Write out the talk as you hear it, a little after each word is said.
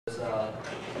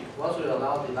once we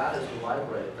allow the lattice to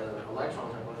vibrate, then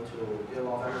electrons are going to give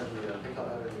off energy and pick up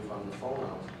energy from the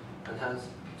phonons, and hence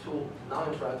two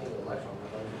non-interacting electrons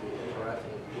are going to be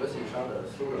interacting with each other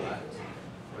through the lattice.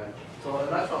 Right? So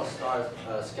electrons start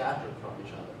scattering from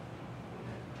each other.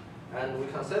 And we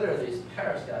consider these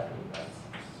pair scattering events.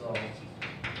 So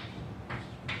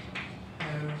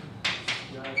pair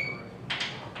scattering.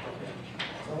 Okay.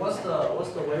 So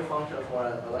what's the wave function for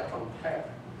an electron pair?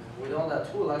 We know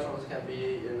that two electrons can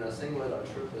be in a singlet or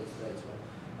triplet state.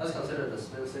 Right? Let's consider the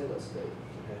spin singlet state.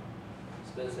 Okay.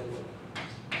 Spin singlet.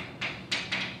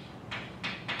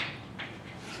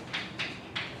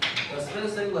 The spin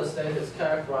singlet state is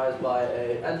characterized by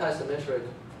an antisymmetric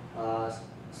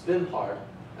spin part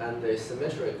and a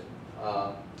symmetric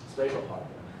spatial part.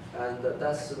 And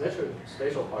that symmetric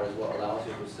spatial part is what allows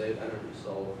you to save energy.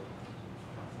 So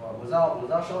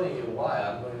without showing you why,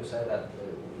 I'm going to say that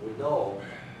we know,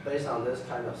 based on this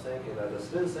kind of thinking, that the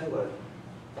spin singlet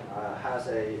has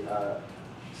a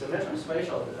symmetric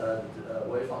spatial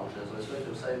wave function, so it's going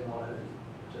to save more energy,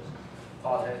 just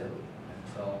qualitatively.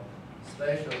 So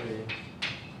spatially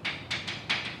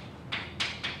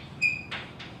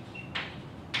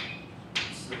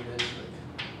symmetric.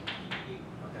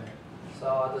 Okay.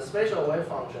 So the spatial wave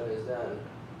function is then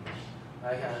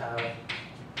I can have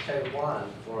K1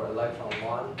 for electron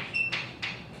 1,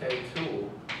 K2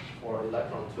 for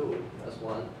electron 2, that's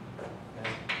 1.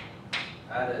 Okay.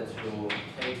 Added to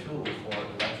K2 for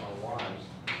electron 1,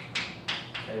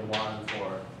 K1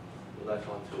 for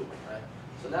electron 2, right?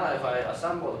 So now if I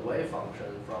assemble the wave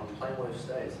function from plane wave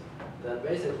states, then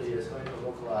basically it's going to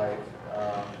look like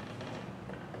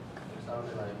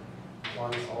something like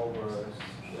 1 over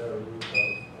square root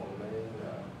of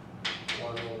omega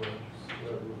 1 over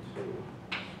square root 2,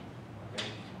 okay,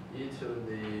 e to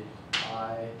the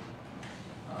I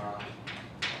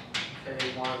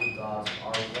K1 dot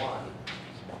R1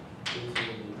 e to the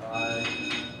I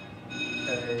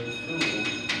K2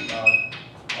 dot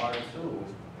R2,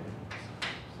 okay,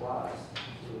 plus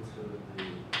e to the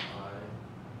I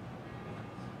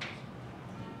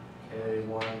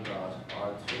K1 dot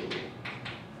R2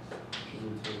 e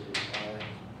to the I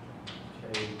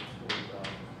K2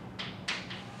 dot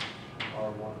R1.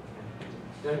 Okay.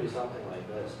 It's going to be something like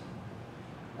this.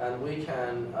 And we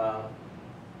can,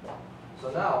 so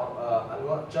now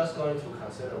I'm just going to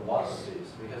consider one of these,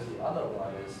 because the other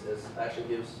one is actually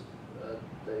gives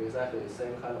exactly the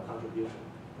same kind of contribution.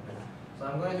 Okay. So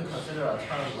I'm going to consider a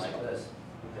term like this.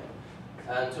 Okay.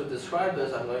 And to describe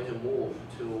this, I'm going to move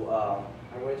to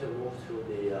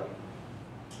the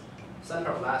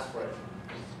center of mass frame.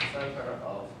 Center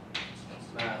of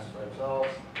mass frame. So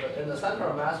in the center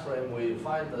of mass frame, we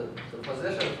find the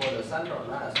position for the center of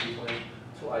mass between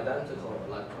two identical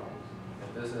electrons.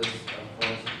 Okay. This is, of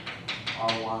course,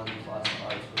 R1 plus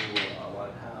R2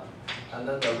 R1 half. And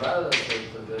then the relative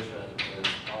position is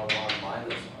R1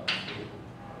 minus R2.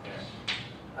 Okay.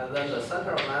 And then the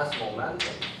center of mass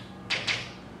momentum,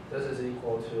 this is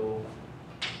equal to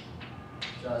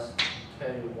just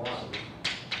K1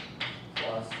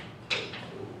 plus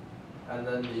K2. And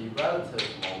then the relative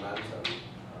momentum,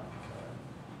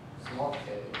 small k,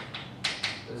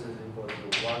 this is equal to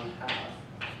 1 half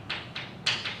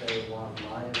K1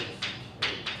 minus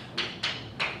K2.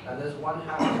 And this 1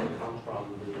 half can come from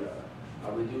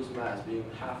the reduced mass being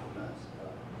half a mass.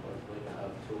 We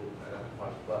have two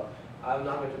identifiers, but I'm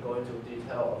not going to go into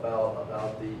detail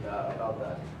about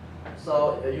that.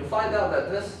 So you find out that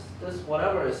this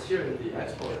whatever is here in the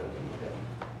exponent, okay,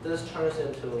 this turns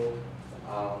into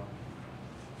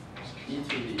e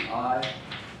to the I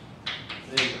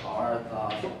big R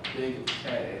dot big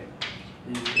K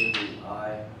e to the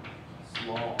I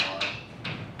small r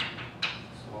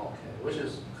small k, which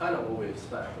is kind of what we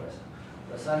expect, right?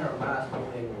 The center of mass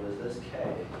moving with this k,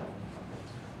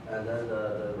 and then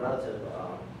the relative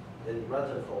in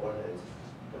relative coordinates,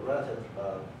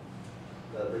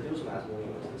 the reduced mass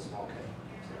moving with this small k.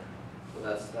 So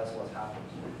that's what's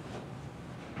happening.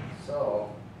 So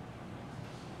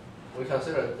we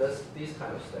consider these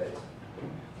kind of states.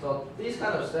 So these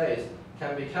kind of states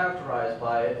can be characterized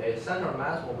by a center of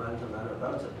mass momentum and a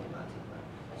relative momentum.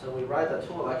 Right? So we write the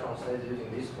two electron states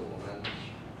using these two momentum,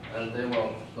 and they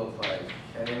will look like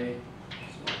k,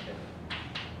 small k.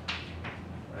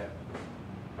 Right?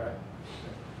 Right.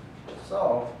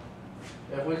 So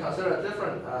if we consider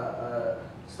different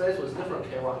states with different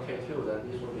K1, K2,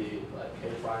 then these will be like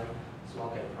K prime, small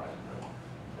k prime. Right?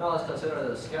 Now let's consider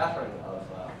the scattering of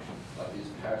these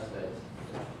pair states.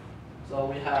 So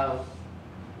we have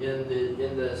in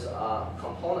this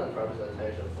component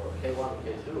representation for K1 and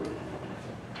K2,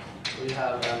 we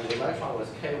have an electron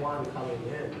with K1 coming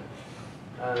in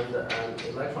and an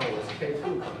electron with K2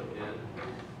 coming in.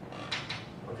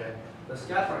 Okay, the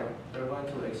scattering, they're going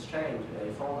to exchange a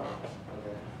phonon,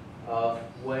 okay, of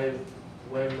wave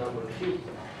number Q.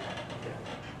 Okay.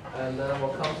 And then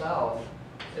what comes out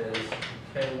is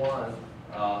K1,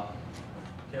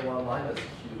 K1 minus Q,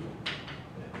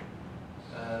 okay.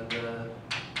 And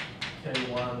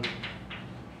K1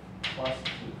 plus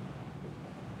Q.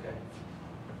 Okay.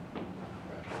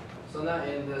 So now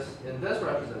in this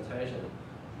representation,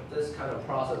 this kind of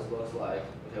process looks like,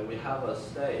 okay, we have a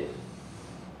state.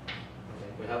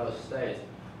 Okay, we have a state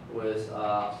with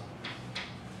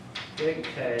big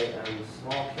K and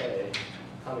small k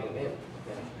coming in.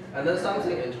 Okay. And then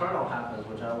something internal happens,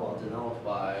 which I will denote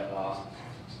by a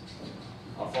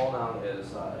phonon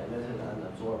is emitted and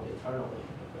absorbed internally.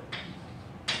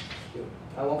 Okay.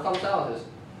 And what comes out is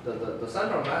the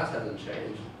center of mass hasn't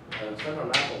changed, and center of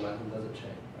mass momentum doesn't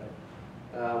change,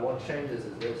 right? What changes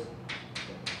is this.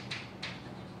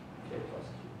 K plus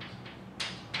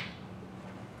Q.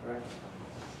 Correct?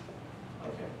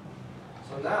 Okay.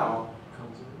 So now,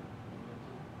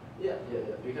 yeah,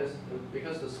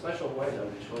 because the special way that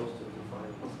we chose to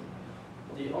define this.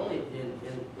 The only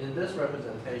in this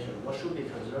representation, what should be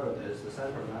conserved is the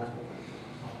center of mass momentum,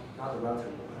 not the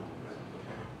relative momentum,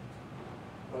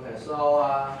 right? Okay, so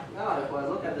now if I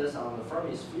look at this on the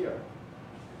Fermi sphere,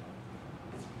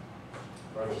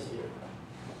 and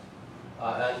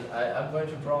I'm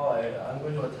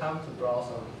going to attempt to draw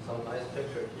some nice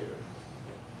picture here.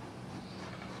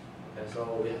 Okay, so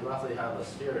we roughly have a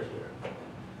sphere here.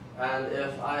 And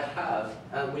if I have,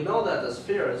 and we know that the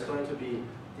sphere is going to be,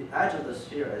 the edge of the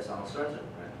sphere is uncertain,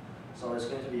 right? So it's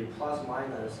going to be plus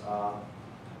minus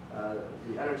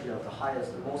the energy of the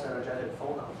highest, the most energetic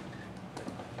phonon.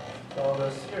 So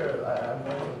the sphere, I'm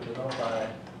going to denote by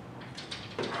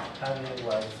having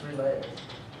like 3 layers.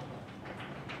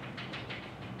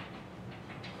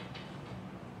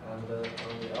 And then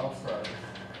on the outside,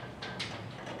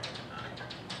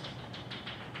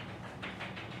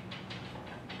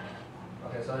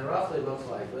 okay, so it roughly looks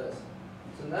like this.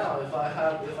 So now if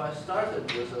I started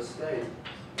with a state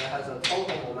that has a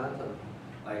total momentum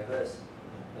like this,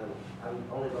 and I'm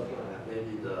only looking at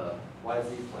maybe the YZ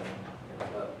plane,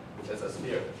 but it's a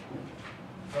sphere.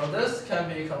 So this can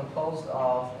be composed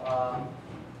of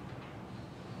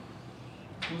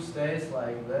 2 states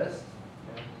like this.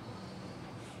 Okay.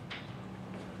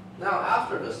 Now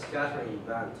after the scattering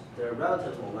event, their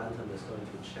relative momentum is going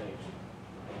to change.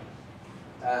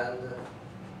 And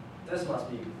this must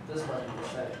be the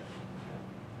same.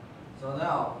 So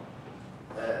now,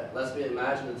 let's be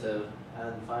imaginative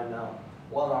and find out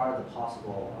what are the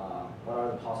possible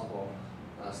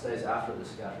states after the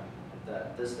scattering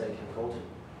that this state can go to.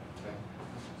 Okay.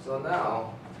 So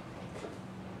now,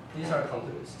 these are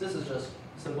complete. This is just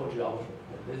simple geometry.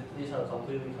 These are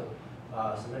completely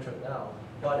symmetric now.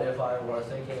 But if I were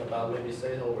thinking about maybe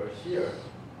state over here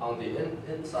on the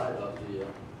inside of the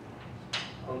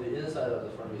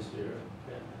Fermi sphere,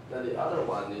 okay, then the other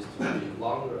one needs to be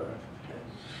longer. Okay.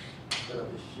 It's going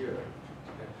to be here.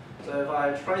 Okay. So if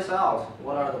I trace out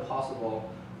what are the possible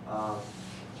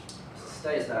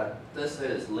states that this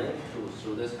is linked to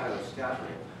through this kind of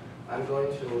scattering, I'm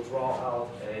going to draw out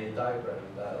a diagram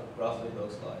that roughly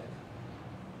looks like.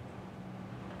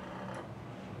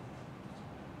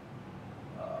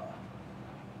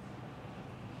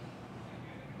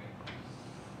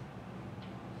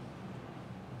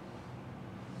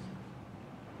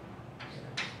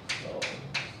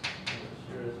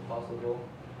 Possible,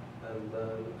 and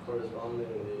then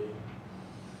correspondingly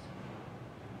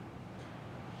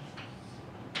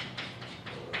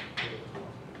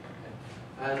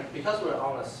and because we're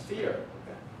on a sphere,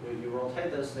 okay, you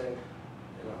rotate this thing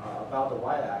about the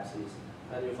y-axis,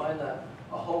 and you find that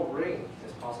a whole ring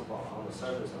is possible on the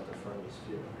surface of the Fermi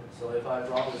sphere. Okay? So if I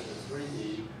draw this in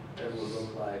 3D, it will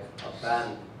look like a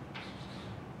band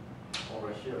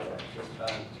over here, right? This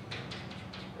band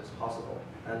is possible.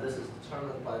 And this is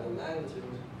determined by the magnitude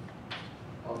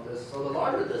of this. So the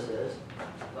larger this is,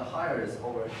 the higher it's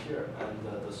over here,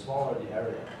 and the smaller the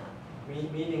area.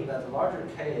 Meaning that the larger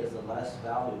k is the less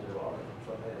value there are.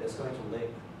 So it's going to link.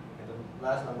 Okay, the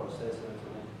last number of states is going to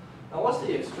link. Now what's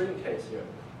the extreme case here?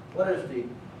 What if the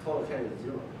total k is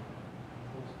 0?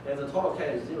 If the total k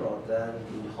is 0, then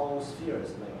the whole sphere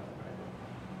is linked.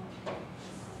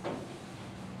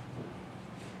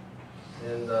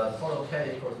 In the total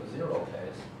k equals to 0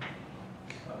 case,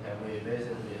 okay, we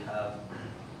basically have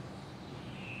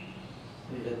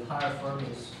the entire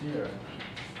Fermi sphere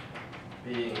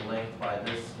being linked by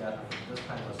this kind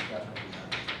of scattering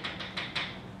event.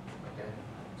 Okay,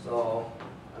 so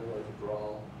I'm going to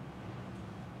draw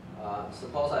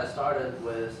suppose I started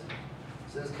with,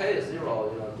 since k is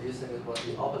 0, these things must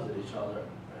be opposite each other.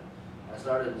 Right? I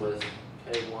started with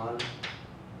k1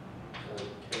 and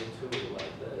k2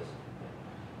 like this.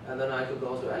 And then I could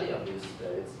go to any of these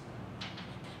states.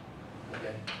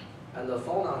 Okay. And the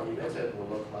phonon emitted will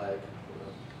look like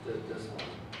this one.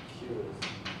 Q is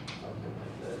something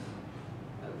like this.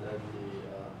 And then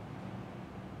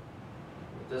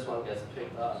this one gets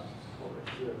picked up over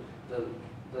here.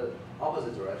 The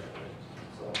opposite direction, right?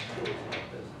 So Q is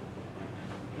like this.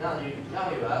 Now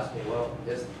you ask me, well,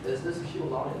 is this Q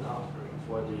long enough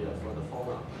for the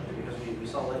phonon? Because we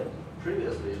saw later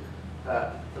previously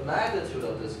that the magnitude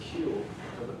of this Q,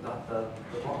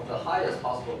 the highest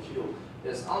possible Q,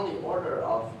 is on the order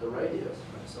of the radius.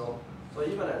 Right? So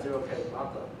even at 0k, it's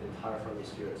not the entire Fermi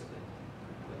sphere is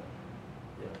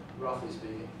roughly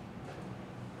speaking.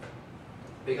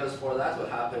 Because for that to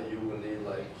happen, you will need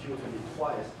like Q to be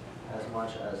twice as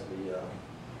much as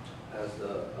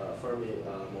the Fermi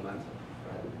momentum,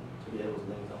 right? To be able to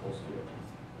link the whole sphere.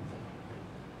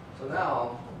 So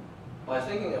now, by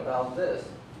thinking about this,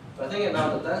 by thinking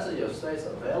about the density of states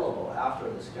available after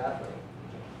the scattering,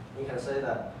 we can say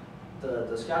that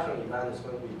the scattering event is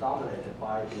going to be dominated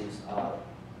by these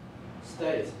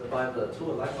states, by the two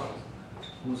electrons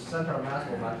whose center mass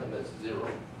momentum is 0.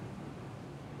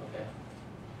 Okay.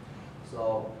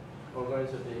 So we're going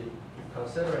to be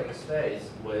considering states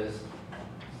with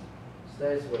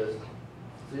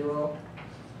 0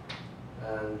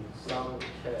 and some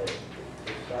k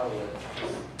to start with.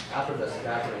 After the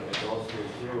scattering, it goes to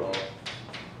 0,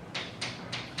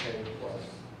 k plus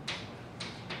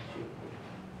q.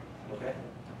 Okay,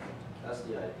 that's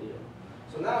the idea.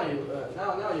 So now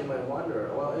you might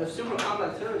wonder, well, if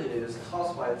superconductivity is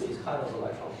caused by these kind of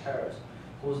electron pairs,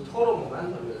 whose total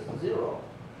momentum is 0,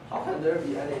 how can there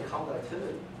be any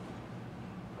conductivity?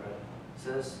 Right?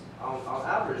 Since on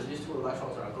average these two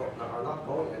electrons are not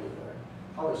going anywhere.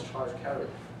 How is charge carried?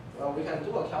 Well, we can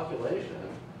do a calculation,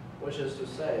 which is to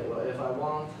say, well, if I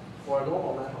want for a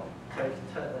normal metal, take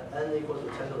n equals to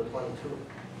 10 to the 22,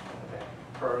 okay,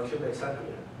 per cubic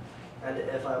centimeter, and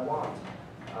if I want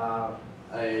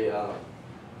a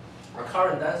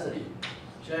current density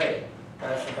J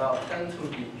that's about 10 to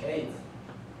the 8th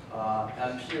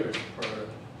amperes per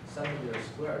centimeter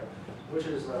squared, which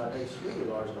is an extremely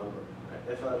large number. Right?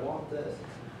 If I want this,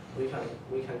 we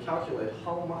can calculate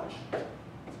how much,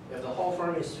 if the whole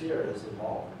Fermi sphere is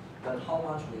involved, then how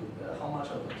much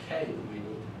of the k do we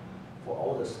need for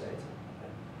all the states?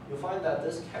 Okay? You find that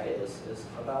this k is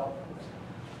about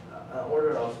an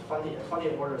order of 20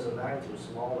 orders of magnitude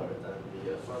smaller than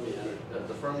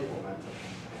the Fermi momentum.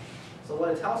 So what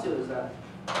it tells you is that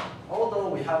although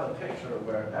we have a picture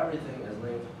where everything is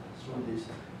linked through these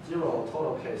 0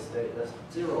 total k state, that's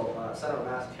 0 center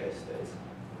mass k states,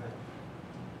 okay,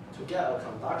 to get a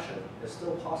conduction is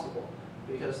still possible,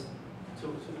 because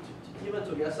even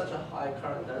to get such a high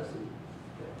current density,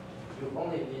 okay, you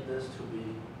only need this to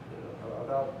be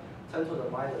about 10 to the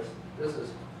minus.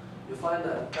 You find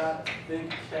that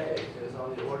big k is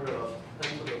on the order of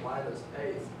 10 to the minus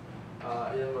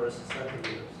 8th inverse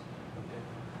centimeters. Okay?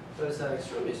 So it's an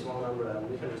extremely small number, and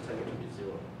we can just take it to be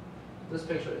 0. This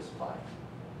picture is fine.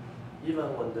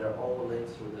 Even when they're all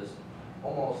linked through this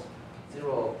almost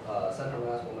 0 center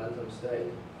mass momentum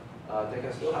state, they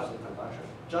can still have some conduction,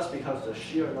 just because the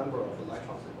sheer number of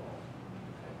electrons involved.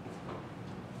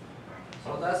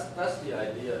 Okay? So that's the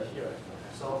idea here.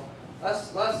 So let's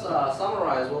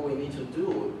summarize what we need to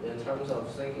do in terms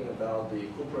of thinking about the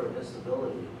Cooper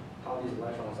instability, how these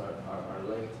electrons are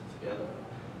linked together.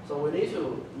 So we need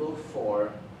to look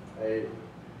for a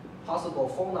possible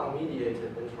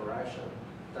phonon-mediated interaction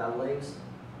that links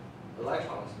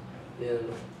electrons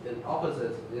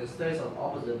in states of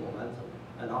opposite momentum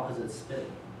and opposite spin,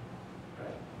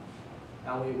 right?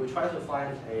 And we try to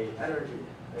find a energy,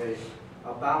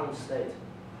 a bound state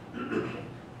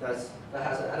that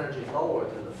has an energy lower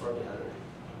than the Fermi energy.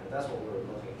 And that's what we're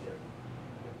looking here.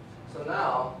 So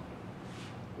now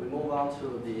we move on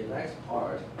to the next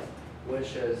part,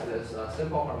 which is this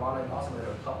simple harmonic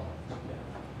oscillator coupling.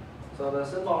 So the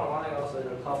simple harmonic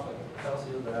oscillator coupling tells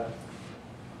you that,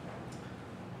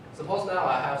 suppose now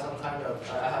I have some kind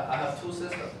of, I have two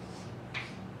systems.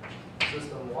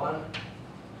 System 1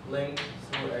 linked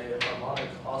through a harmonic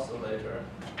oscillator.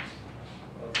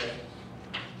 Okay.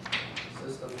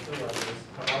 System 2 and this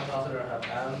harmonic oscillator have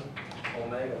m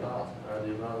omega naught are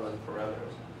the relevant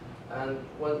parameters. And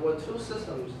when two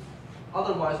systems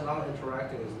otherwise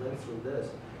non-interacting is linked through this,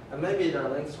 and maybe they're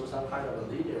linked through some kind of a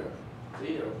linear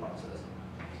process,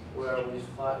 where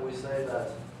we say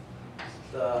that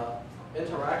the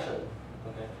interaction,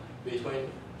 okay, between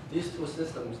these two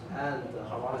systems and the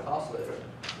harmonic oscillator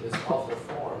is of the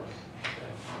form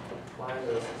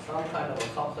minus some kind of a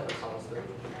coupling constant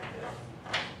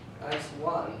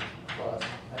x1 plus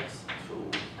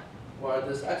x2, where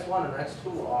this x1 and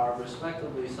x2 are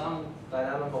respectively some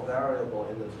dynamical variable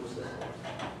in the two systems.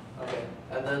 Okay,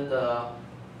 and then the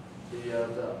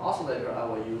oscillator I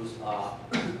will use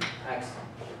x.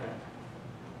 Okay.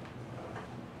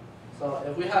 So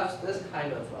if we have this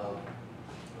kind of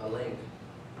a link,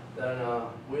 then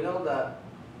we know that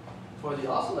for the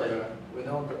oscillator, we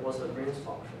know what's the Green's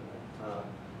function.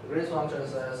 The Green's function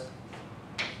says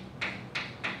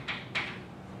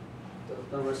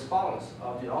the response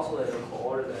of the oscillator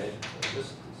coordinate,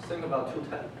 just think about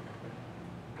 210,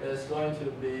 is going to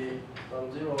be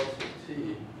from 0 to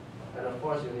t, and of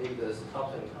course you need this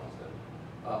coupling constant.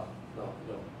 No,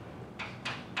 you don't.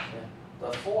 Okay.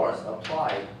 The force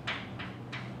applied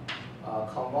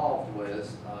convolved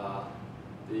with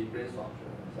the Green's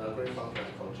function. The Green's function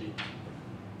is called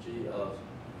G of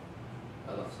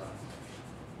L of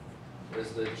psi.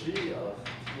 Is the G of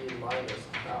t minus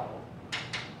tau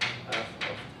f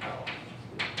of tau.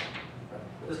 Right.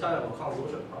 This kind of a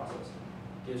convolution process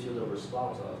gives you the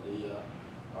response of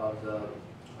the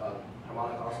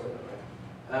harmonic oscillator.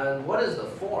 Right? And what is the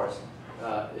force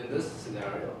in this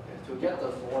scenario? Okay. To get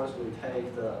the force, we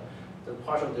take the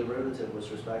partial derivative with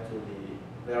respect to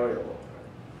the variable.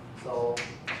 Right? So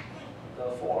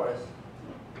the force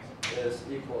is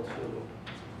equal to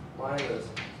minus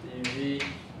dv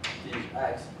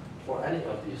dx for any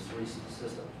of these three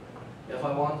systems. Right? If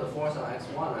I want the force on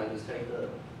x1, I just take the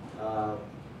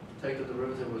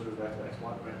derivative with respect to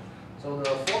x1. Right? So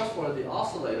the force for the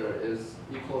oscillator is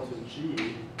equal to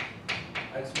g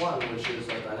x1, which is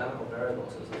a dynamical variable,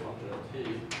 so it's a function of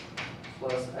t,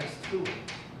 plus x2 of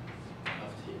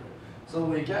t. So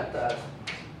we get that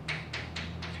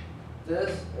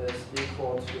this is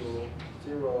equal to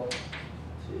 0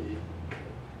 t.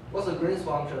 What's the Green's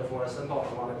function for a simple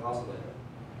harmonic oscillator?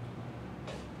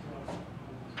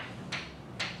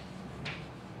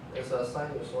 It's a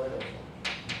sinusoidal function.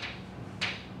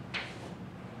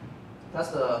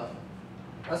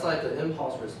 That's like the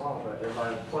impulse response, right? If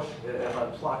I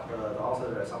pluck the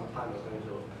oscillator at some time,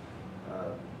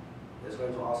 it's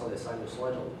going to oscillate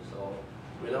sinusoidally. So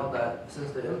we know that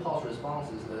since the impulse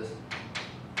response is this,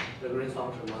 the Green's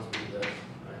function must be this,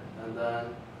 right? And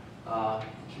then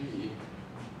g,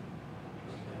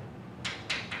 okay,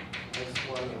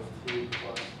 x1 of t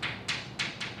plus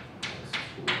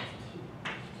x2 of t.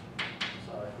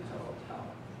 Sorry, these are all tau.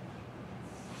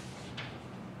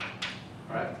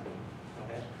 Right?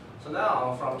 Okay. So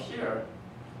now from here,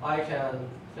 I can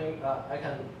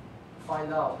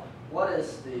find out what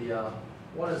is the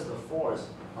force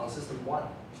on system 1.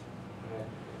 Okay.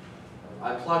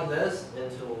 I plug this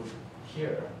into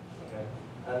here, okay,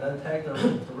 and then take the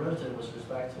derivative with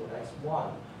respect to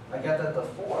x1. I get that the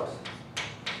force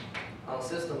on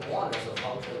system 1 is a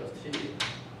function of t.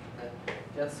 Okay.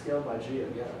 Gets scaled by g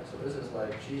again. So this is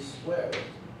like g squared.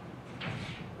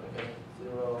 Okay,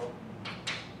 0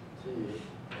 t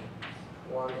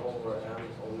 1 over m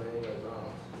omega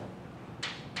naught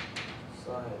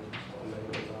sine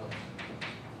omega naught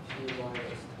t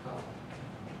minus tau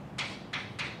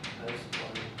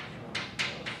x1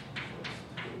 plus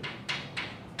x2.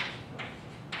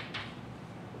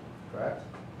 Correct?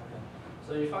 Okay.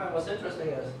 So you find what's interesting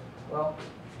is, well,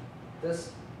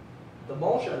 the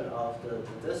motion of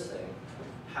this thing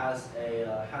has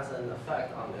an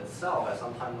effect on itself at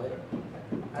some time later.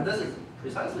 Okay. And this is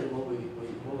precisely what we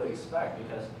expect,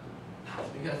 because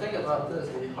you can think about this.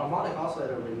 The harmonic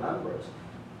oscillator remembers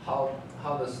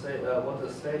what the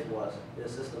state was in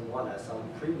system 1 at some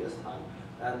previous time,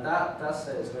 and that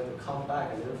state is going to come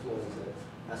back and influence it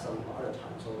at some other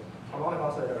time. So harmonic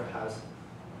oscillator has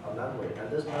a memory, and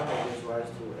this memory gives rise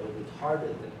to a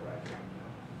retarded interaction.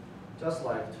 Just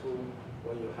like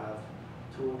when you have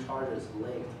two charges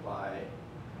linked by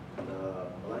the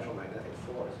electromagnetic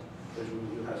force, which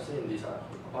you have seen, these are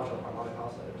a bunch of harmonic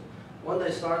oscillators. When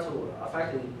they start to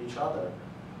affect each other,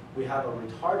 we have a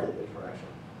retarded interaction,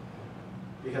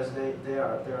 because they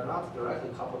are not directly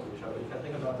coupled to each other. You can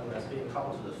think about them as being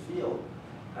coupled to the field,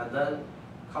 and then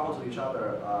coupled to each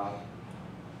other,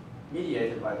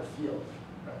 mediated by the field.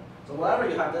 Right? So whenever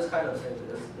you have this kind of thing,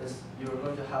 you're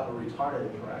going to have a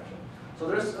retarded interaction. So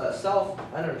there's a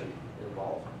self-energy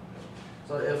involved.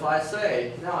 So if I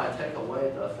say, now I take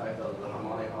away the effect of the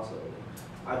harmonic oscillator,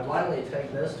 I blindly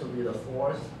take this to be the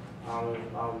force on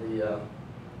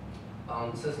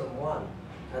system 1,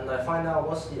 and I find out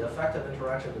what's the effective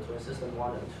interaction between system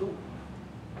 1 and 2.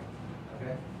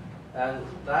 Okay? And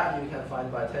that you can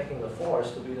find by taking the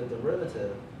force to be the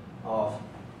derivative of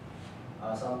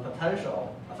some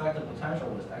potential, effective potential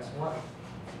with x1,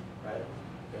 right?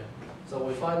 Okay. So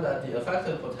we find that the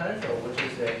effective potential, which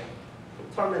is a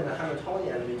term in the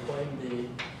Hamiltonian between the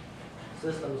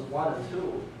systems 1 and 2,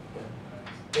 okay,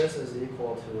 this is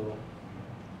equal to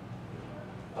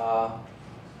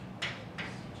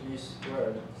g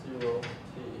squared 0 t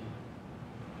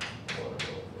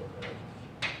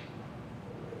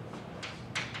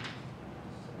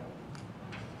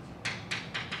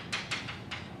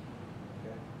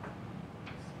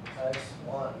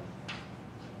x1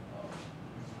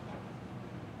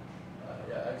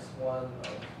 x1 of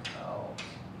L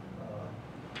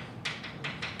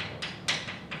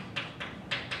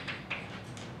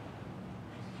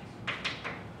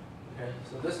okay,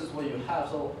 so this is what you have.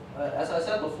 So as I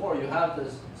said before, you have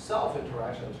this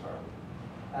self-interaction term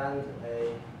and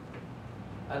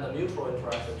a mutual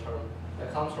interaction term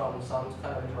that comes from some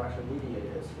kind of interaction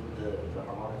mediated through the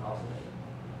harmonic oscillator.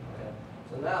 Okay.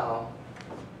 So now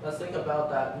let's think about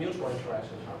that mutual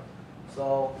interaction term.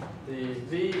 So the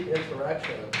V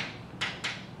interaction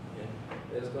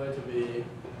is going to be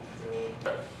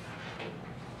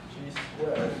g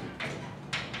squared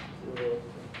 0 to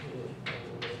t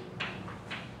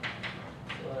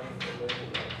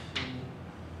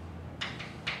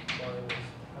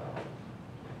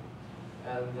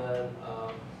and then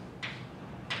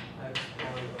x1 of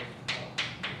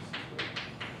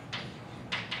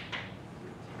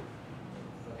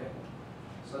okay.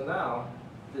 So now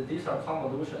these are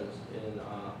convolutions in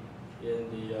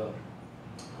the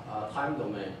time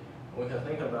domain. We can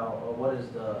think about what is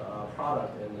the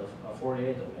product in the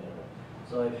Fourier domain.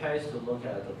 So it pays to look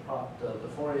at the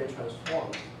Fourier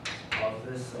transform of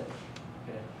this thing.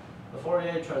 Okay, the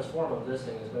Fourier transform of this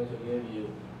thing is going to give you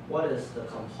what is the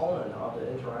component of the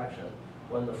interaction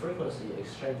when the frequency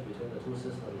exchange between the two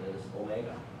systems is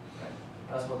omega. Okay?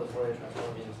 That's what the Fourier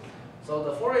transform means. So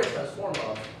the Fourier transform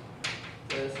of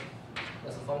this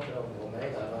as a function of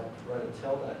omega, I might try to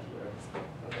tell that here.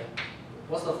 Okay.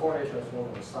 What's the Fourier transform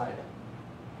on the side?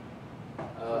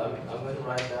 I'm going to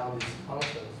write down these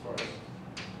constants first.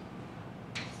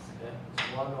 Okay,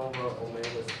 it's 1 over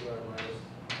omega squared minus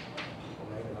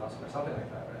omega naught squared, something like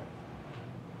that, right?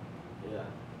 Yeah.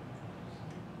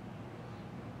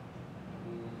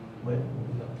 Wait,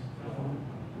 no.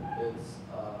 It's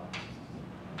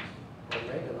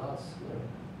omega naught squared.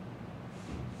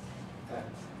 Okay, I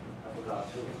forgot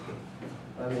too.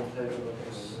 Let me take a look at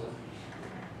this.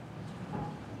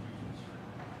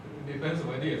 It depends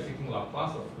whether you're taking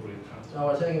Laplace or Fourier transform. No,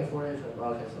 we're taking Fourier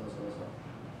transform. Okay,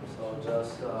 so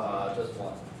just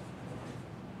one.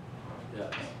 Yeah.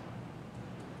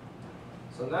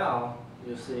 So now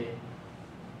you see,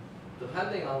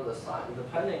 depending on the sign,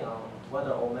 depending on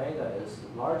whether omega is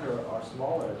larger or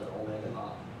smaller than omega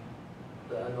naught,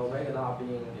 and omega naught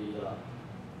being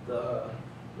the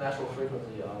natural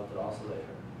frequency of the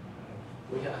oscillator,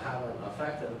 we can have an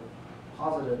effective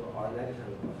positive or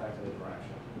negative effective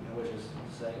interaction, which is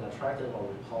saying attractive or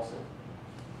repulsive.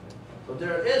 So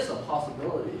there is a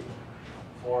possibility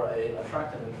for an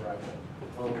attractive interaction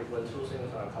when two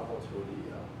things are coupled to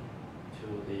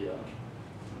the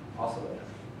oscillator.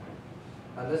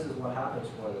 And this is what happens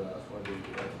for the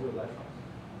two electrons.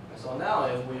 So now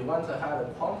if we went ahead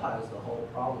and quantize the whole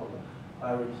problem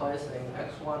by replacing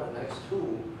x1 and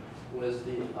x2 with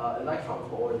the electron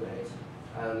coordinates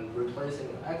and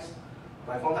replacing x,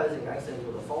 by quantizing x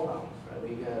into the phonons, right,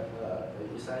 we get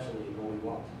essentially what we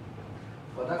want.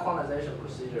 But that quantization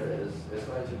procedure is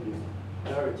going to be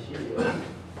very tedious.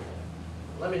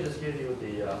 Let me just give you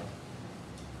the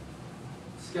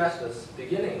sketch the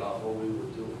beginning of what we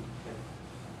would do. Okay.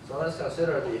 So let's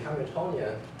consider the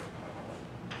Hamiltonian.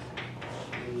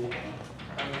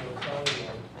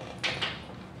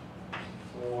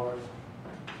 For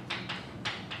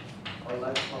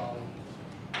electron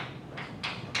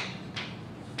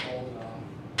phonon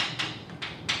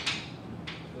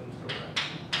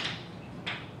interaction.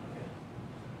 Okay.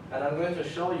 And I'm going to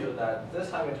show you that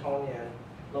this Hamiltonian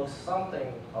looks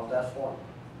something of that form.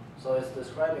 So it's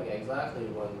describing exactly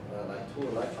when like two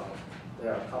electrons, they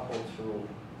are coupled to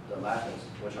the lattice,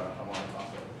 which are harmonic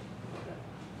oscillators. Okay.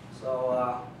 So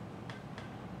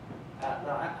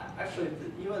now actually,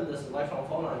 even this electron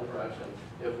phonon interaction,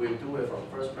 if we do it from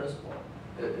first principle,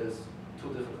 it is too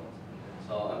difficult.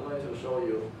 So I'm going to show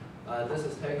you. This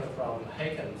is taken from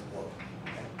Haken's book.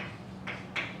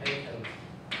 Haken.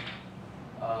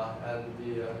 And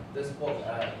this book,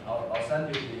 I'll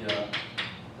send you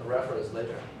the reference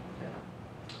later.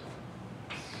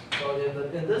 So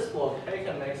in this book,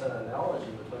 Haken makes an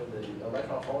analogy between the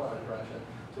electron-phonon interaction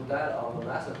to that of a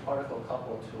massive particle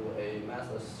coupled to a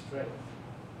massless string.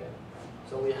 Okay.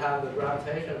 So we have the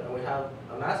gravitation, and we have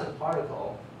a massive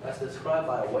particle that's described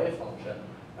by a wave function.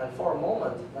 And for a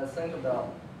moment, let's think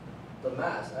about the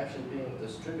mass actually being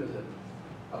distributed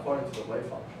according to the wave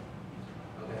function.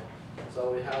 Okay.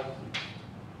 So we have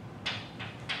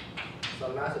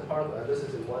some massive particle, and this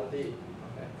is in 1D.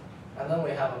 Okay. And then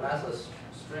we have a massless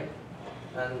string.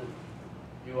 And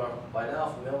you are by now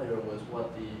familiar with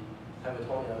what the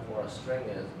Hamiltonian for a string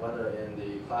is, whether in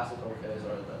the classical case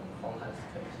or the quantized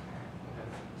case. Okay.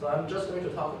 So I'm just going to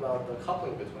talk about the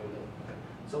coupling between them. Okay.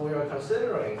 So we are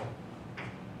considering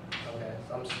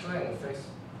some string fixed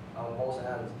on both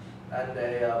ends, and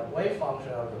a wave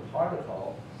function of the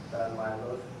particle that might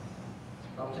look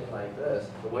something like this.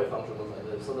 The wave function looks like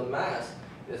this. So the mass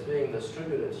is being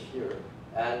distributed here,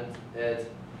 and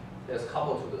it is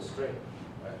coupled to the string.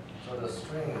 Right? So the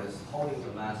string is holding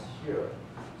the mass here.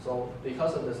 So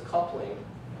because of this coupling,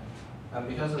 and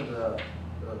because of the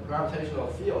gravitational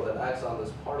field that acts on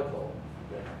this particle,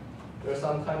 there's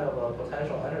some kind of a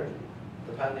potential energy,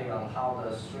 depending on how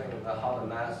the string, how the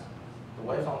mass, the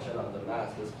wave function of the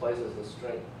mass displaces the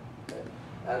string. Okay?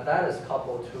 And that is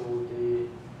coupled to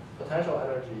the potential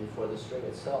energy for the string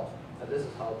itself. And this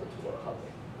is how the two are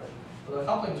coupling. Right? So the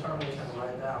coupling term we can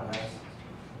write down as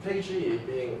big G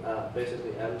being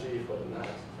basically mg for the mass.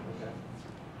 Okay?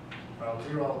 From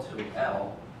 0 to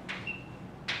L,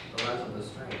 the length of the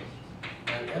string,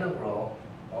 and integral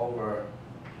over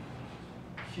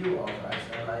Q of x,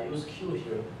 and I use Q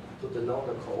here to denote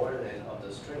the coordinate of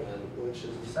the string, which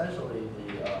is essentially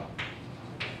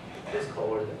this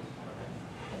coordinate.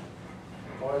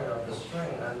 Coordinate of the string,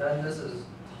 and then this is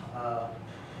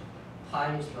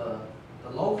times the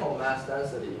local mass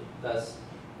density that's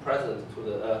present to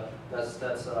the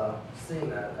that's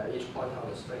seen at each point on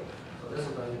the string. So this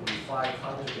is going to be phi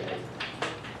conjugate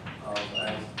of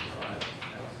x prime x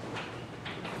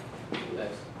to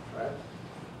x, right?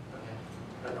 Okay.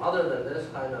 And other than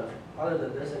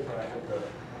this interaction,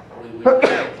 we want the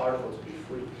particle to be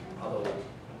free otherwise.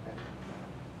 Okay.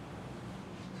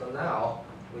 So now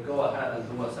we go ahead and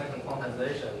do a second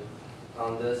quantization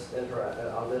on this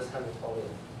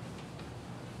Hamiltonian.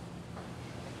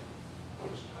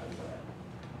 Which time is that?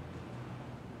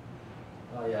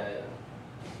 Oh yeah.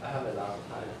 I have a lot of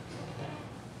time.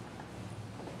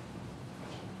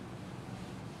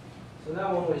 So now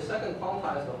when we second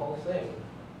quantize the whole thing,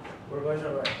 we're going to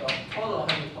write the total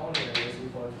Hamiltonian is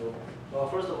equal to, well,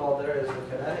 first of all, there is the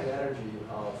kinetic energy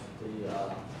of the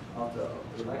electron,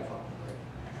 right?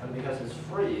 And because it's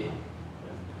free,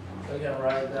 we can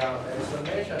write down a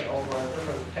summation over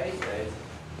different k states,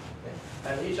 okay?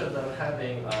 And each of them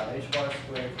having h bar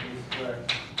squared v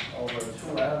squared over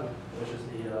 2m, which is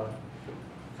the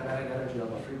kinetic energy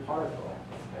of a free particle,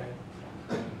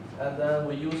 okay? And then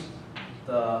we use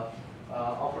the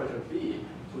operator b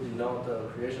to denote the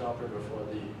creation operator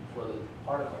for the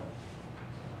particle.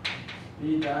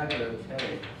 B dagger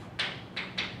k.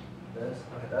 This,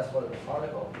 okay, that's for the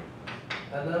particle.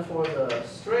 And then for the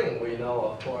string, we know,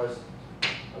 of course,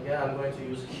 again, I'm going to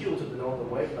use Q to denote the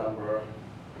wave number,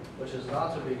 which is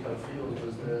not to be confused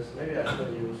with this. Maybe I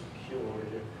should use Q over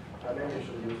here. Maybe I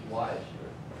should use Y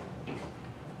here.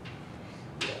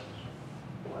 Yeah,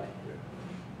 Y here.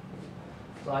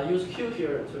 So I use Q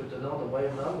here to denote the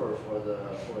wave number for the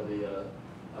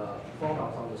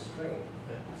phonons on the string.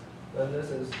 Okay. Then this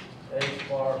is H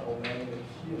bar omega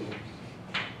Q. Q.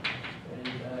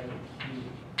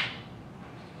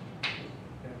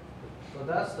 Okay. So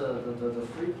that's the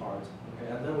free part.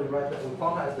 Okay. And then we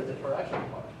quantize the interaction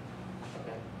part.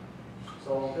 Okay.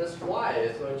 So this Y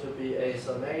is going to be a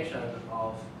summation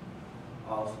of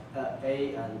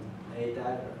A and A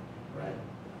dagger, right?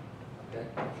 Okay.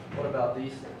 What about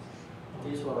these things?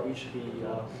 These will each be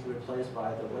replaced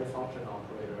by the wave function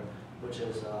operator, which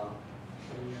is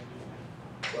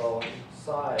so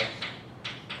psi.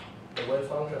 The wave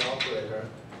function operator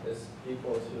is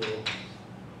equal to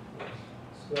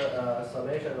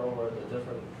summation over the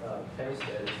different k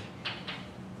states,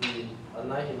 the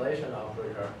annihilation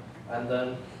operator, and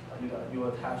then you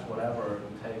attach whatever you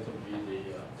take to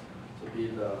be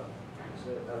the. So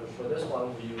for this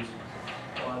one, we use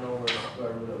 1 over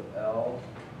square root of L,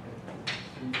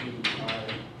 something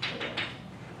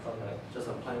like just a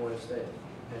plane wave state.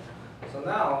 Okay. So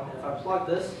now, if I plug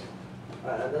this,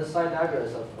 and this side dagger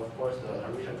is of course the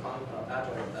Hermitian adjoint of that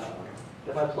one.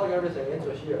 If I plug everything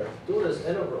into here, do this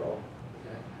integral,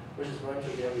 okay, which is going to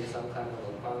give me some kind of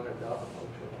a quantum delta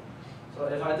function. So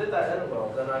if I did that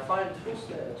integral, then I find two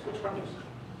terms,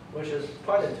 which is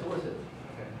quite intuitive.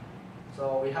 Okay.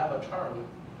 So we have a term.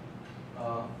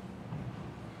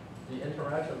 The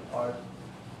interaction part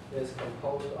is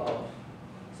composed of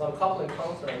some coupling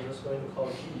constant I'm just going to call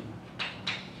G.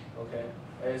 Okay,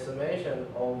 a summation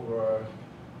over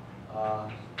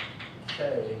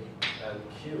K and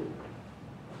Q.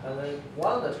 And then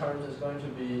one of the terms is going to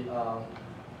be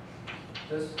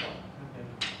this one. Okay.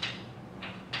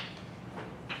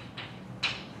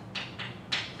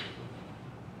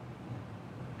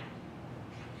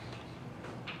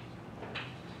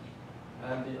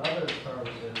 And the other term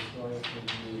is going to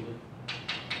be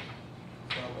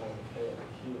sum over K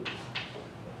and Q.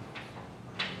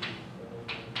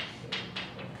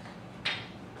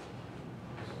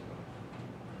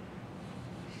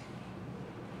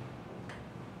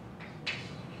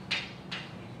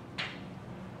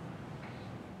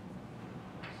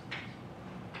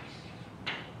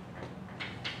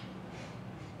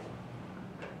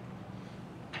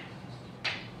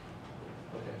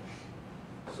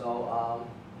 So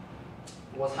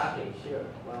what's happening here?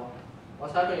 Well,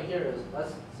 what's happening here is,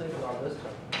 let's think about this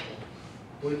term.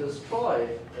 We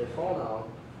destroy a phonon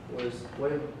with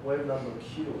wave number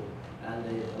Q and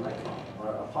the electron,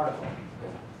 or a particle,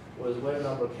 with wave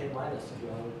number K minus Q,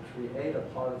 and we create a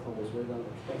particle with wave number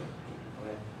K.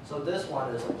 Okay? So this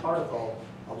one is a particle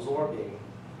absorbing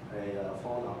a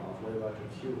phonon of wave vector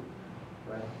Q,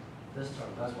 right? This term,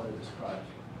 that's what it describes.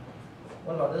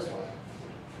 What about this one?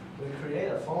 We create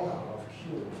a phonon of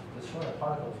Q, destroy a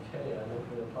particle of K, and then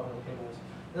create a particle of K minus.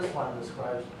 This one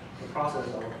describes the process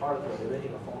of a particle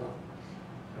emitting a phonon.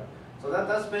 Okay. So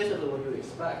that's basically what you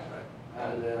expect, right?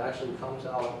 And it actually comes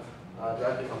out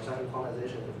directly from standard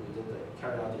quantization if we did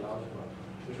carry out the algebra,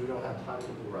 which we don't have time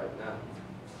to do right now.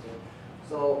 Okay.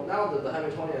 So now that the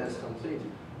Hamiltonian is complete,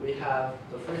 we have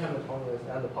the free Hamiltonians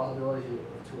and the possibility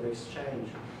to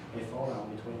exchange a phonon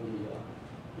between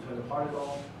the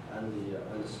particle and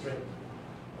the string.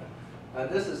 Right? And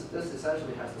this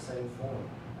essentially has the same form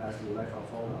as the electron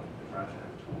phonon interaction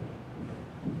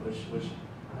Hamiltonian,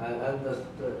 and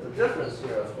the difference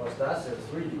here, of course, that's in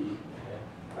 3D. Okay?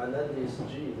 And then these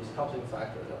G, these coupling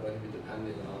factors, are going to be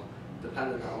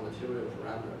dependent on material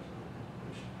parameters,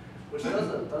 which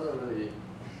doesn't really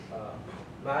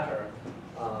matter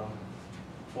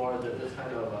for this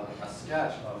kind of a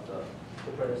sketch of the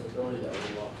reproducibility that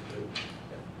we want to do.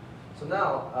 So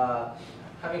now,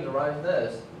 having derived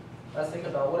this, let's think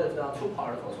about what if now two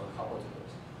particles are coupled to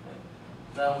this. Okay?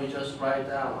 Then we just write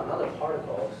down another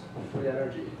particle's free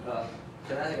energy,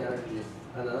 kinetic energy,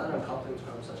 and another coupling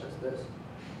term such as this.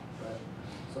 Right?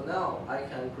 So now I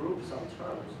can group some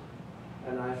terms,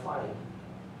 and I find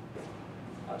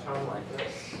a term like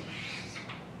this,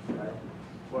 right?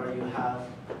 Where you have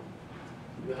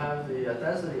the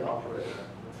density operator,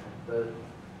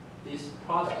 these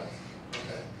products.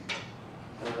 Okay?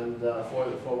 And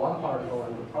for one particle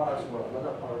and the products for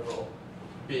another particle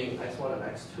being x1 and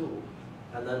x2,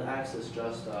 and then x is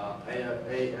just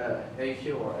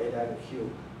AQ or A dagger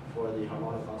Q for the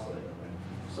harmonic oscillator.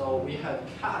 Right? So we have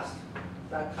cast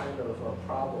that kind of a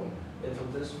problem into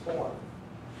this form,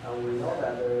 and we know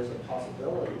that there is a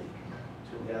possibility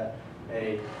to get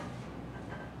a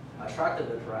attractive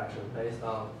interaction based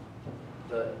on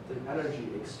the energy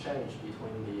exchange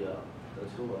between the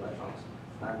two electrons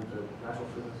and the natural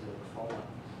frequency of the phonon.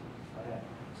 Okay,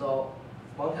 so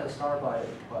one can start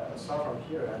from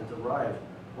here and derive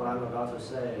what I'm about to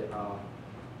say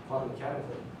quantum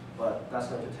mechanically, but that's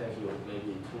going to take you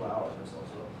maybe 2 hours or so.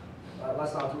 So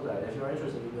let's not do that. If you're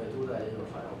interested, you may do that in your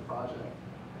final project.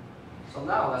 So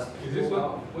now let's. Is this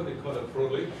what they call a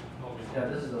Froelich? Yeah,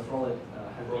 this is the Froelich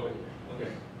Froelich.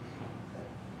 Okay.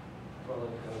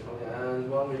 Froelich Hamiltonian.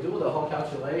 And when we do the whole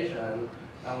calculation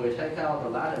and we take out the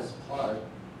lattice part,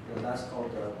 and that's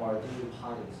called the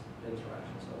Boardini-Pines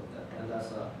interaction. So and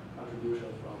that's a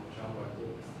contribution from Jean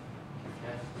Bourdini.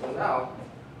 Okay. So now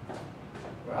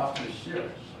we're up to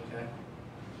shear. Okay.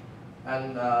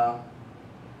 And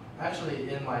actually,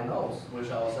 in my notes, which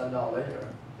I'll send out later,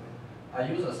 I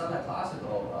use a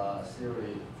semi-classical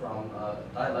theory from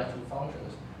dielectric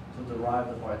functions to derive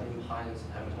the Bourdini-Pines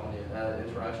Hamiltonian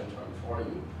interaction term for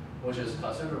you, which is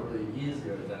considerably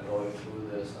easier than going through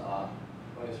this.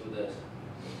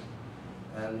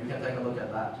 And you can take a look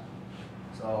at that.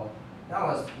 So now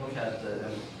let's look at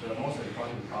the most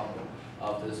important problem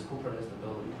of this Cooper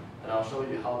instability, and I'll show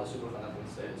you how the superconducting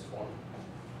state is formed.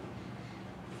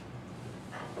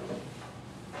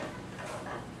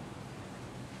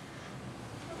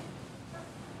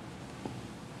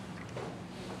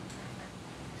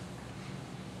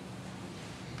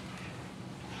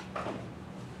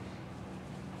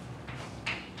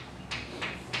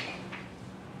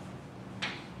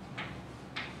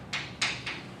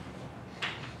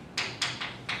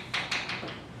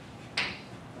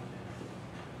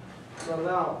 So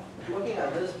now, looking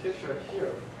at this picture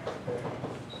here,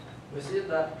 we see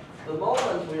that the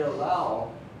moment we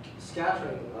allow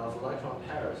scattering of electron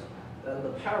pairs, then the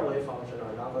pair wave function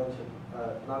are not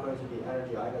going to be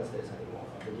energy eigenstates anymore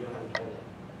of the new Hamiltonian,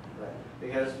 right?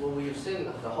 Because what we've seen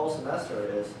the whole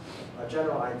semester is a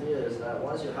general idea is that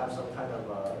once you have some kind of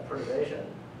perturbation,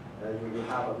 you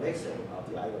have a mixing of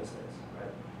the eigenstates,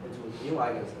 right, into new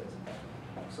eigenstates.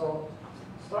 So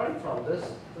starting from this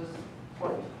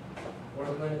point, we're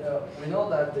going we know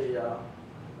that the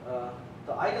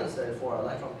eigenstate for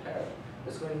electron pair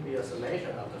is going to be a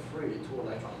summation of the free two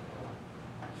electron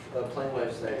plane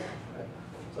wave states. Right?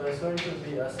 So it's going to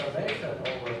be a summation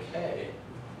over k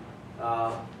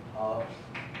of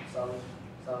some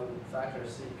factor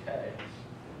ck, okay,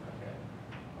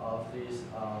 of these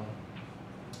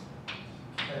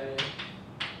k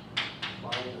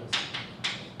minus.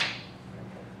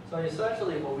 So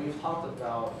essentially, what we've talked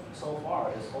about so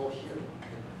far is all here.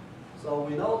 So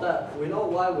we know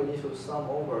why we need to sum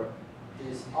over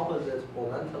these opposite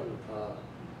momentum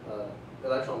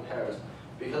electron pairs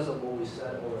because of what we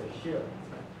said over here.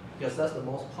 Because that's the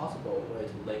most possible way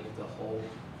to link the whole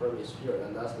Fermi sphere,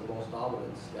 and that's the most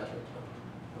dominant scattering term.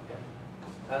 Okay.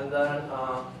 And then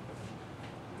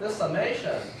this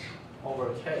summation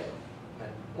over k.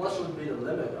 Okay. What should be the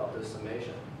limit of this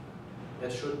summation?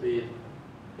 It should be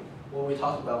what we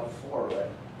talked about before,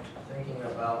 right? Thinking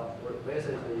about we're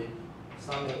basically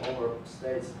summing over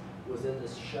states within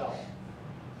this shell.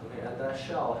 Okay, and that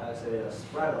shell has a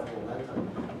spread of momentum,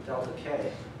 delta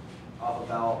k, of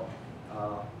about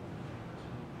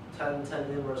 10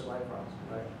 inverse microns,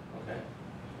 right? Okay.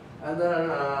 And then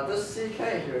this ck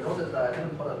here, notice that I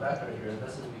didn't put a vector here.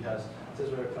 This is because since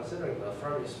we're considering the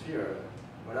Fermi sphere,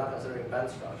 we're not considering band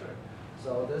structure.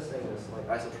 So this thing is like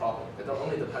isotropic. It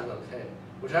only depends on k,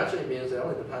 which actually means it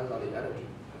only depends on the energy.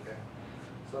 Okay.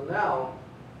 So now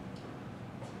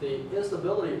the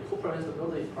Cooper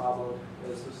instability problem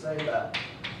is to say that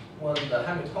when the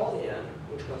Hamiltonian,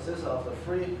 which consists of the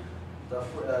free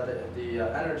kinetic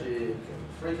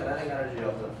energy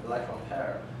of the electron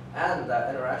pair and that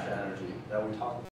interaction energy that we talked about.